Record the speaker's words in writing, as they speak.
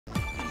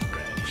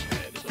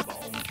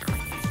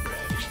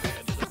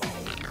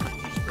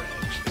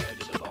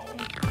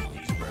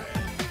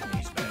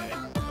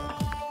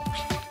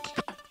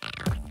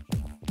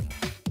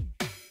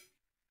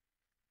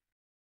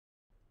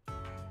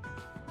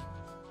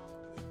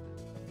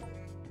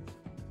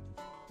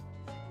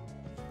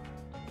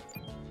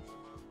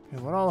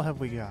Okay, what all have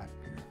we got?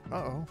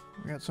 Uh-oh.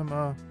 We got some,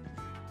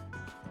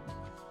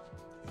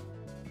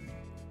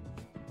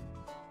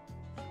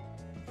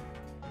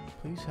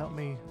 please help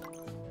me.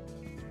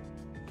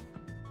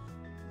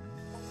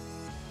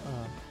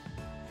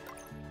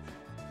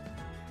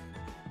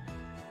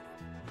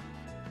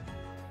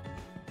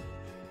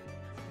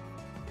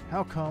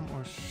 How come,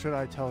 or should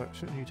I tell her?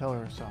 Shouldn't you tell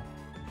her herself?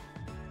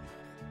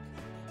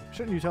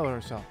 Shouldn't you tell her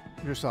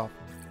yourself?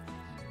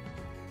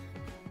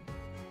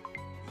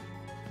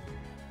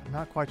 I'm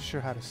not quite sure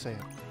how to say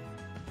it.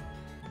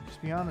 Just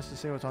be honest and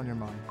say what's on your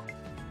mind.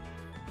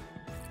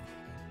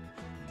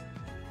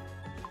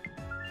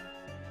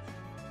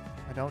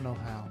 I don't know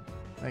how.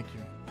 Thank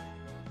you.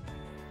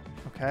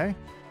 Okay.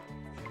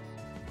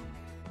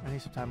 I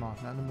need some time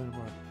off. Not in the mood to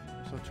work.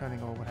 I'm still turning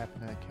over what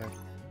happened to that kid.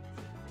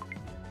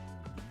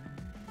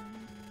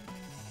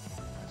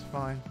 That's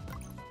fine.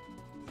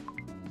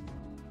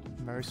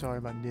 I'm very sorry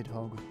about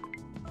Nidhogg.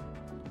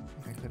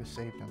 I think I could have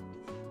saved him.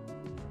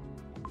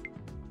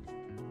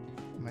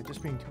 Am I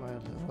just being too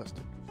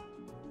idealistic?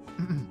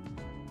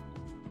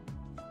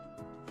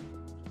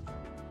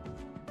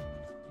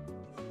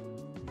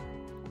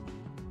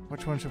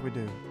 Which one should we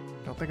do?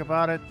 Don't think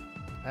about it.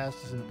 The past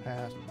is in the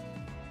past.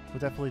 We'll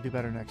definitely do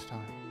better next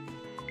time.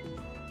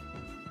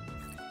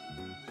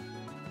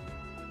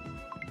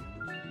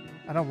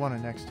 I don't want it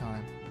next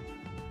time.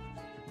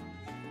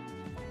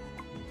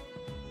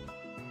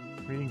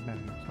 Reading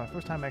menu. It's my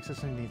first time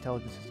accessing the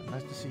intelligence system.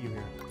 Nice to see you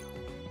here.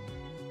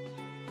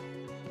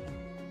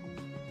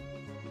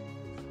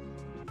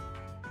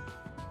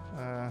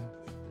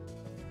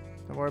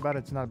 Don't worry about it.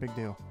 It's not a big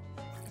deal.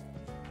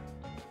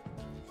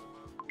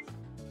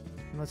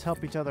 And let's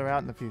help each other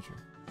out in the future.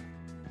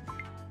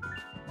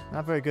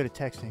 Not very good at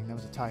texting. That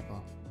was a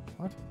typo.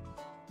 What?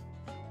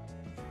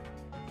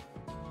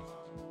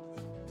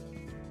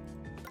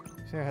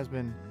 Sarah has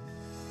been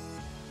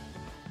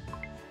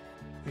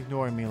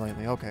ignoring me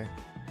lately. Okay.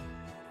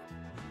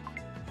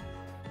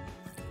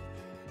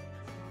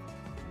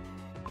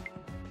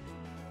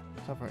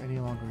 Suffer any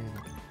longer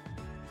either.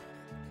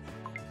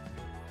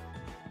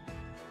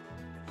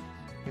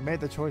 He made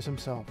the choice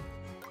himself.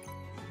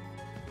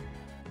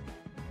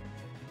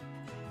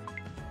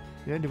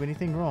 You didn't do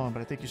anything wrong,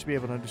 but I think you should be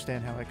able to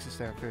understand how Exis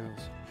there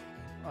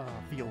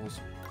feels.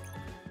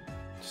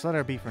 Just let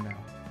her be for now.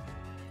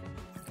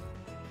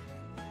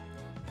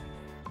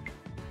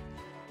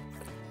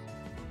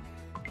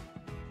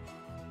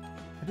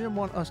 I didn't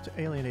want us to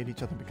alienate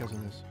each other because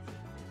of this.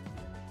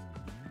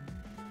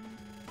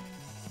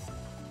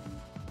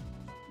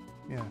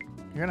 Yeah,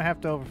 you're gonna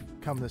have to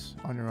overcome this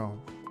on your own.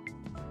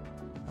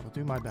 I will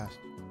do my best.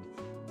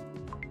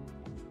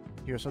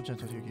 You're so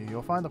gentle, Yuki.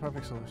 You'll find the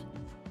perfect solution.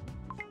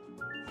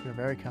 You're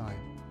very kind.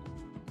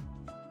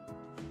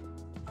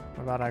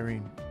 What about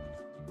Irene?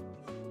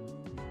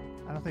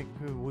 I don't think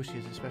Wushi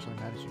is especially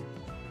mad at you.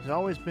 He's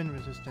always been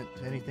resistant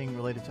to anything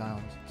related to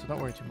islands, so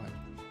don't worry too much.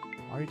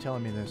 Why are you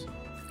telling me this?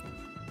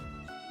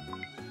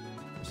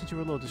 Since you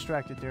were a little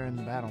distracted during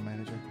the battle,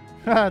 manager.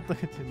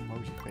 Look at the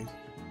emoji face.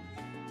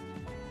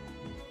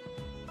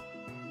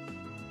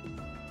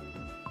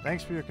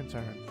 Thanks for your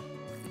concern.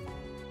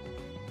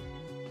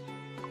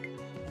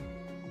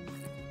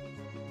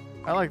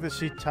 I like that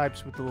she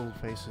types with the little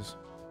faces.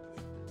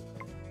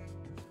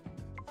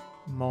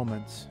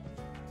 Moments.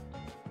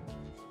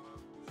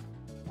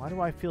 Why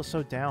do I feel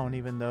so down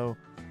even though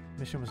the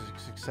mission was a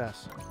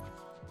success?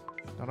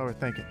 Don't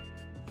overthink it.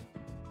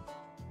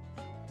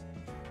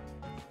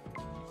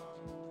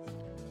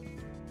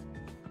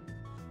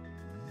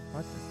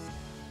 What?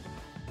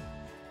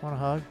 Want a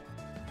hug?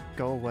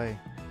 Go away.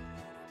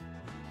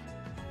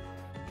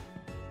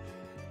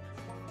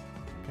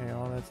 Okay,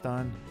 all that's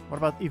done. What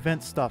about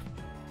event stuff?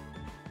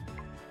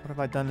 What have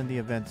I done in the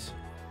events?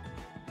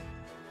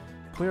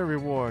 Clear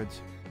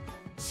rewards.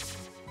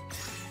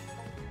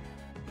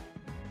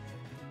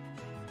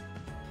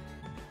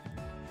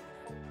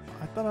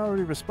 I thought I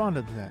already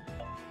responded to that.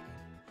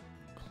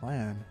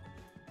 Clan.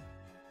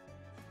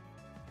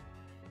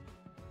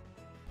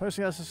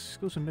 Person has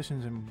exclusive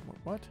missions and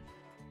what?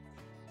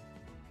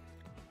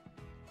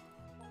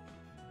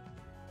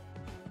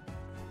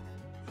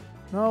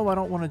 No, I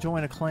don't want to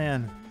join a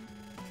clan.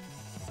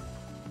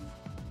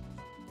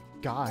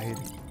 Guide.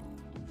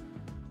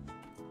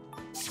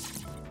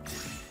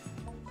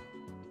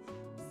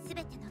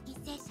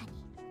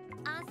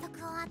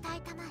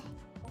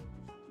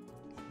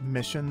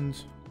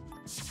 Missions.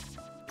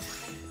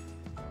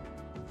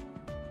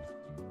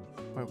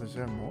 Wait, was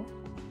there more?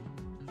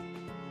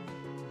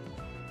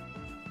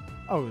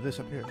 Oh, this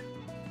up here.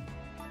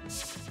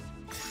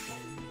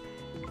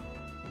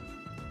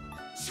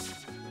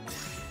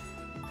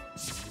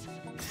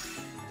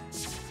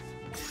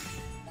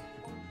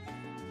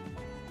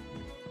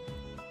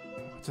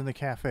 What's in the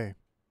cafe?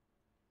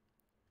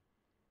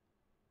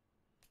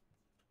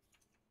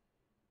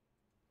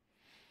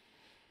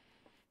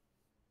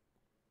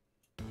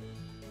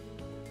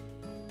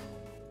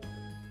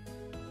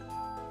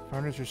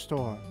 Furniture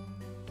store.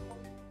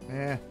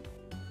 Eh.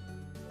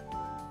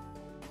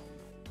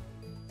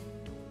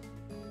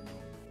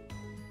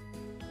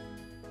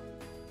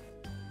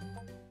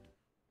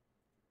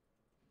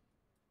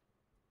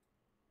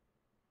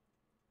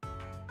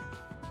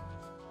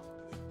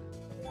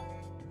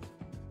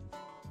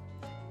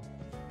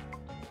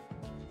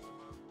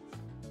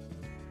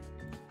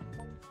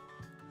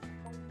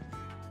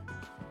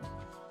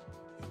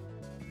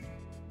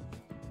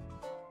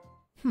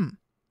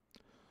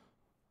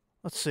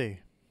 see.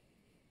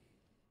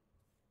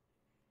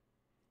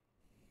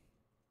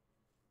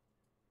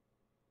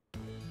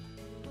 I'm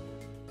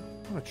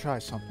gonna try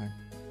something.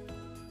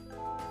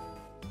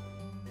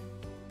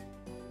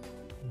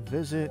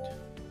 Visit.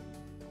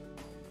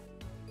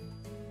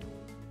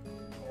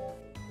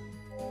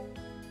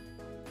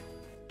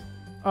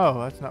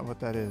 Oh, that's not what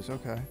that is.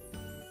 Okay.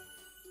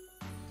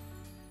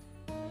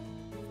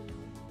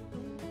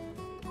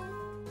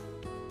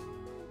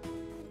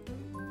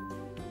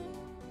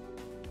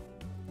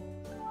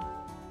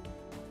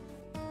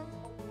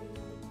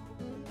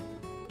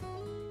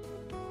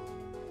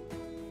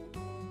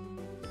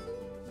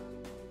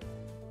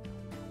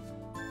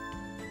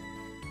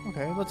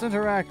 Okay, let's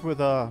interact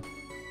with, Oh,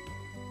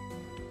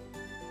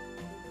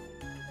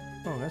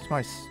 that's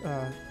my,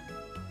 yeah,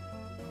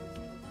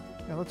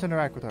 let's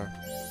interact with her.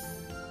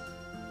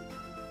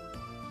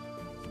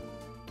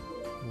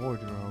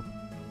 Wardrobe.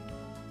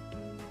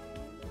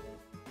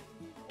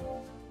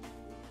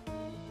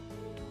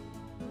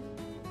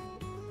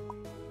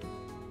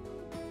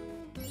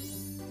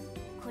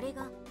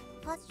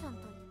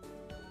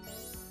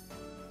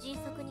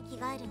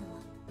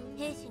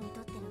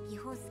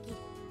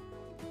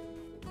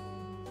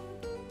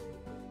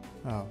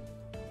 Oh.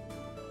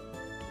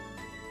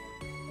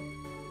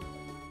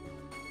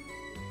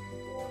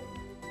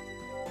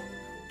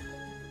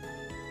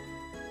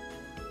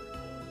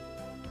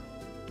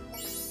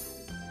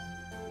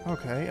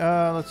 Okay,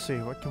 let's see,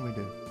 what can we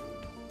do?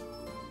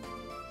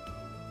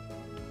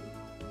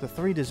 The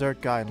 3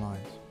 dessert guidelines.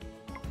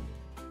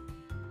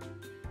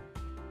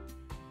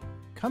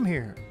 Come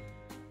here.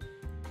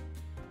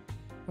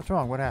 What's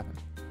wrong? What happened?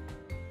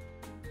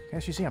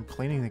 Can't you see I'm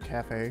cleaning the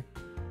cafe?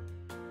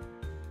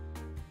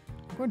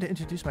 I'm going to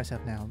introduce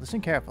myself now. Listen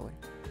carefully.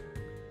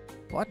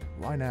 What?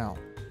 Why now?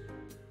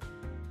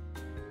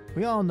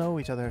 We all know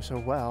each other so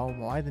well,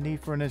 why the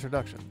need for an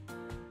introduction?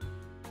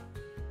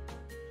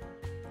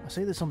 I'll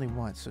say this only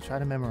once, so try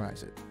to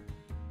memorize it.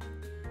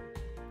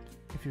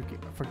 If you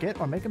forget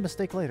or make a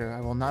mistake later,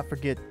 I will not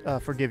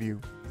forgive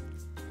you.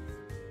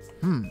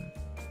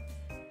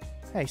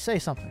 Hey, say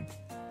something.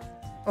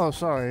 Oh,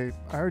 sorry.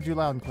 I heard you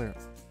loud and clear.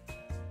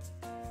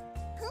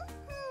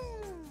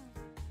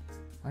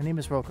 My name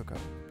is Rococo.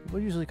 People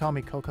usually call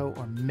me Coco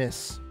or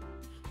Miss.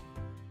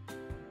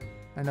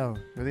 I know,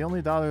 you're the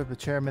only daughter of the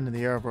chairman of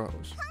the Air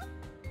Bros.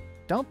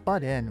 Don't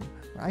butt in.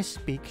 When I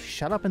speak,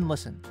 shut up and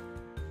listen.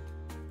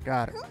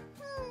 Got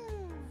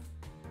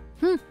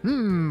it.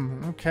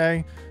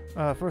 Okay.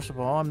 First of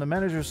all, I'm the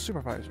manager's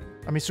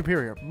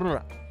superior.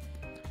 Blah.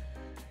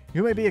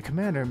 You may be a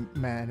commander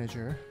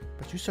manager,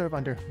 but you serve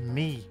under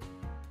me.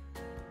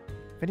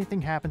 If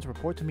anything happens,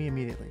 report to me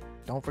immediately.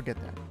 Don't forget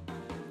that.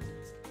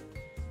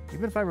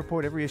 Even if I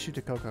report every issue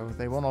to Coco,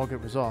 they won't all get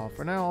resolved.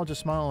 For now, I'll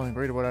just smile and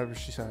agree to whatever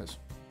she says.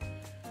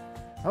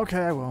 Okay,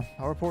 I will.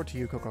 I'll report to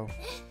you, Coco.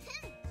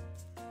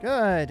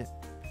 Good.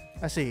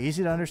 I see.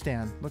 Easy to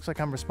understand. Looks like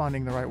I'm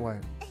responding the right way.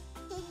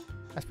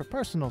 As for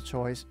personal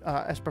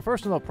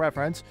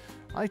preference,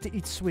 I like to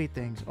eat sweet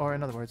things, or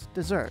in other words,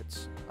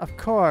 desserts. Of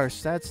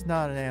course, that's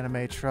not an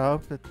anime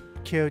trope. The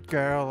cute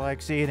girl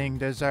likes eating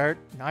dessert,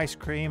 ice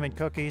cream, and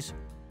cookies.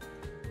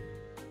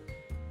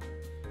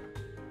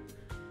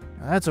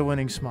 Now that's a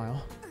winning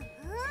smile.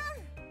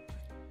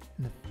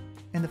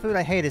 And the food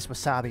I hate is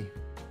wasabi.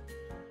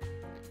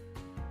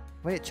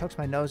 The way it chokes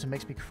my nose and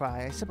makes me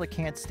cry, I simply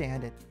can't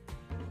stand it.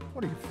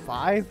 What are you,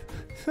 5?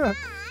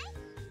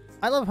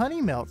 I love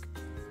honey milk.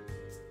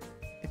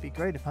 It'd be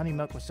great if honey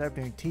milk was served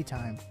during tea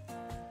time.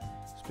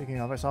 Speaking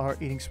of, I saw her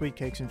eating sweet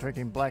cakes and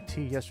drinking black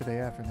tea yesterday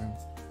afternoon.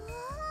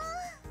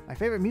 My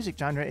favorite music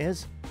genre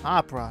is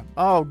opera.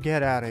 Oh,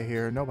 get out of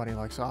here. Nobody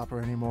likes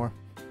opera anymore.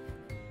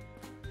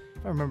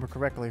 If I remember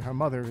correctly, her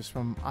mother is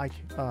from I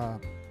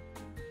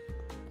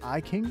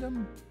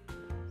Kingdom?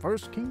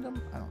 First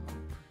Kingdom? I don't know.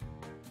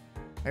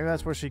 Maybe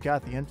that's where she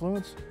got the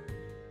influence?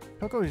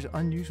 Coco is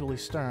unusually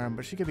stern,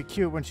 but she can be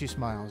cute when she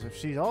smiles. If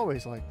she's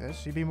always like this,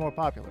 she'd be more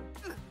popular.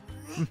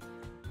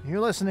 You're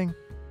listening?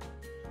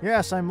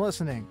 Yes, I'm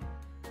listening.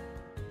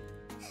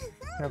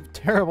 You have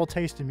terrible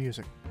taste in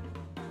music.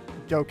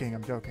 I'm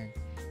joking.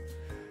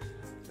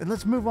 And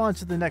let's move on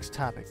to the next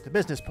topic, the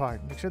business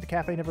part. Make sure the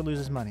cafe never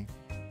loses money.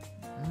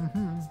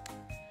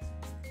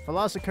 If a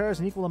loss occurs,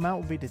 an equal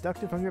amount will be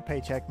deducted from your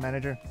paycheck,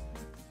 manager.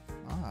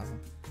 Ah.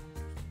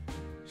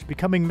 She's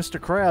becoming Mr.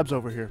 Krabs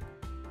over here.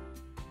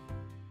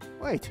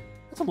 Wait,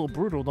 that's a little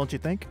brutal, don't you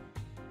think?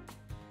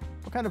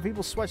 What kind of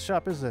people's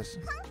sweatshop is this?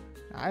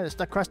 It's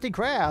the Krusty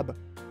Krab.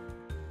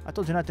 I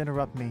told you not to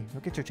interrupt me.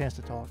 You'll get your chance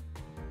to talk.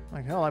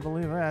 Like hell, I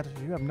believe that.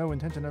 You have no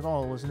intention at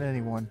all to listen to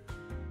anyone.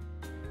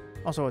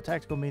 Also, a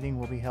tactical meeting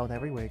will be held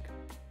every week.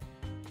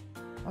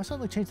 I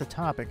suddenly changed the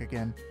topic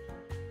again.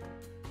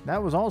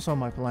 That was also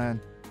my plan.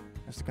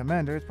 As the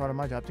commander, it's part of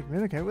my job to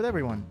communicate with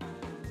everyone.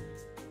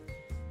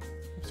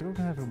 So we're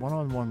gonna have a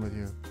one-on-one with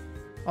you.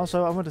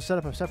 Also, I want to set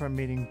up a separate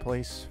meeting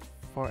place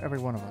for every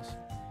one of us.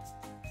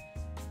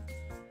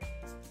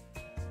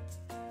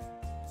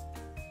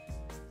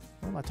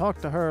 Well, I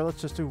talked to her.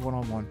 Let's just do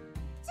one-on-one.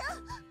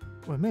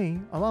 With me?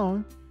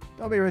 Alone?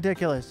 Don't be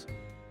ridiculous.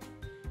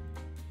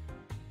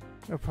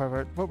 No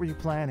pervert. What were you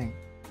planning?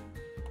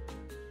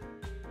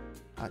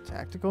 A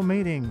tactical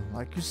meeting,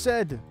 like you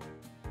said.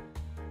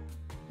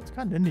 It's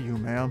kind of into you,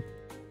 ma'am.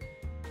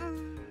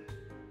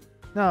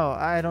 No,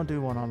 I don't do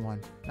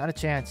one-on-one. Not a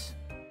chance.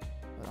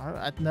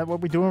 Isn't that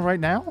what we're doing right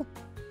now?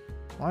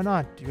 Why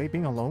not? Do you hate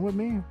being alone with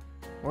me?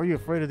 Or are you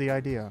afraid of the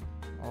idea?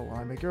 Oh,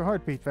 I make your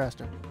heart beat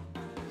faster.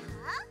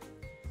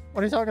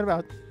 What are you talking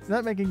about? It's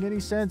not making any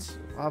sense.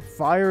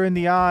 Fire in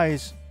the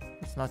eyes.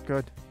 It's not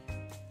good.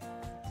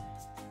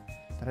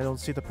 Then I don't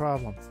see the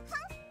problem.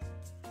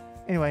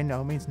 Anyway,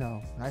 no means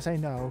no. When I say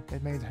no,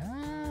 it means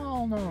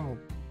hell no.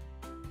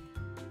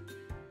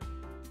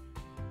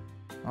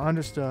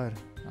 Understood.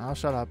 I'll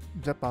shut up.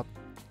 Zip up.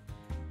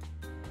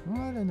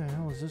 What in the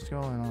hell is this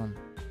going on?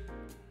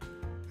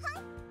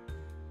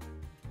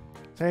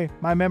 Say,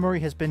 my memory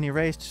has been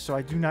erased, so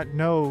I do not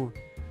know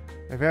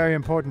a very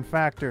important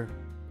factor.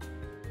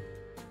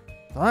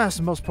 The last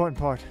and most important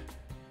part.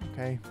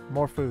 Okay,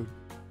 more food.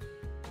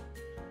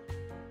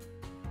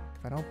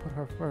 If I don't put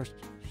her first,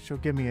 she'll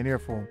give me an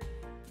earful.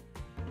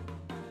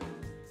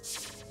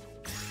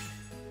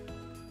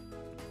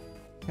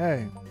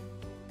 Hey.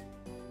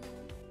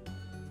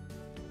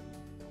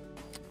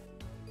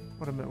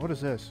 What a minute. What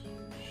is this?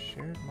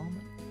 Shared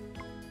moment?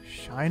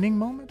 Shining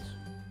moments?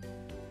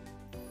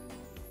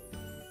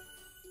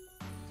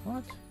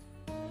 What?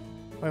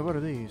 Wait, what are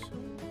these?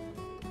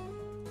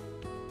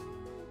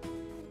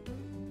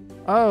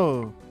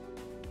 Oh!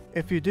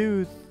 If you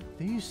do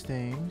these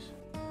things...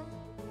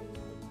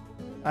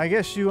 I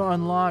guess you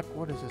unlock...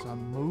 What is this? A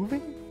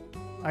movie?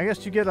 I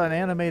guess you get an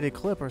animated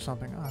clip or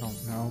something. I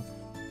don't know.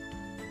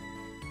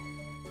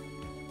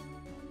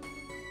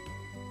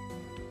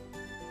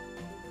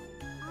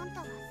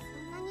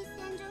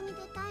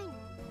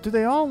 Do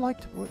they all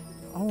like to... What,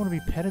 all want to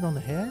be petted on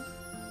the head?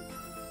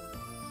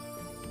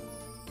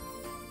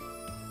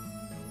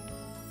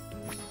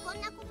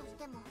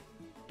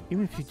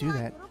 Even if you do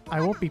that,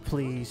 I won't be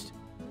pleased.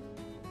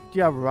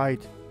 Yeah,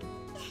 right.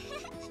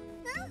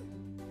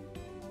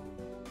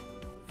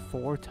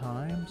 4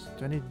 times?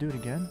 Do I need to do it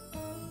again?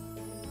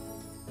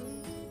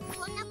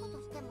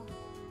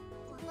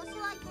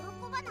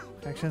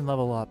 Action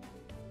level up.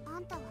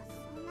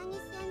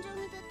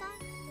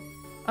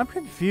 I'm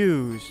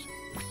confused.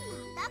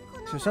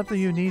 Is there something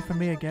you need from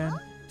me again?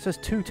 It says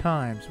 2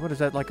 times. What is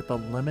that, like at the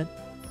limit?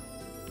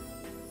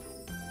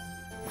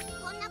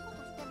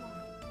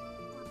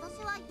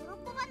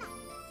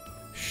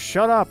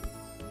 Shut up!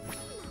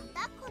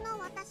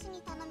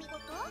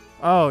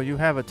 Oh, you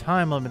have a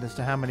time limit as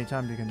to how many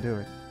times you can do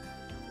it.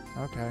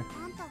 Okay.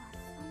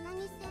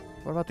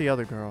 What about the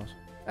other girls?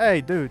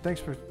 Hey, dude,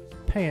 thanks for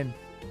paying.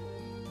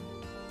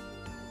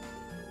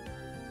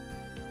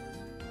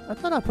 I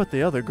thought I put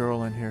the other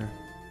girl in here.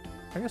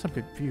 I guess I'm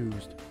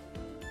confused.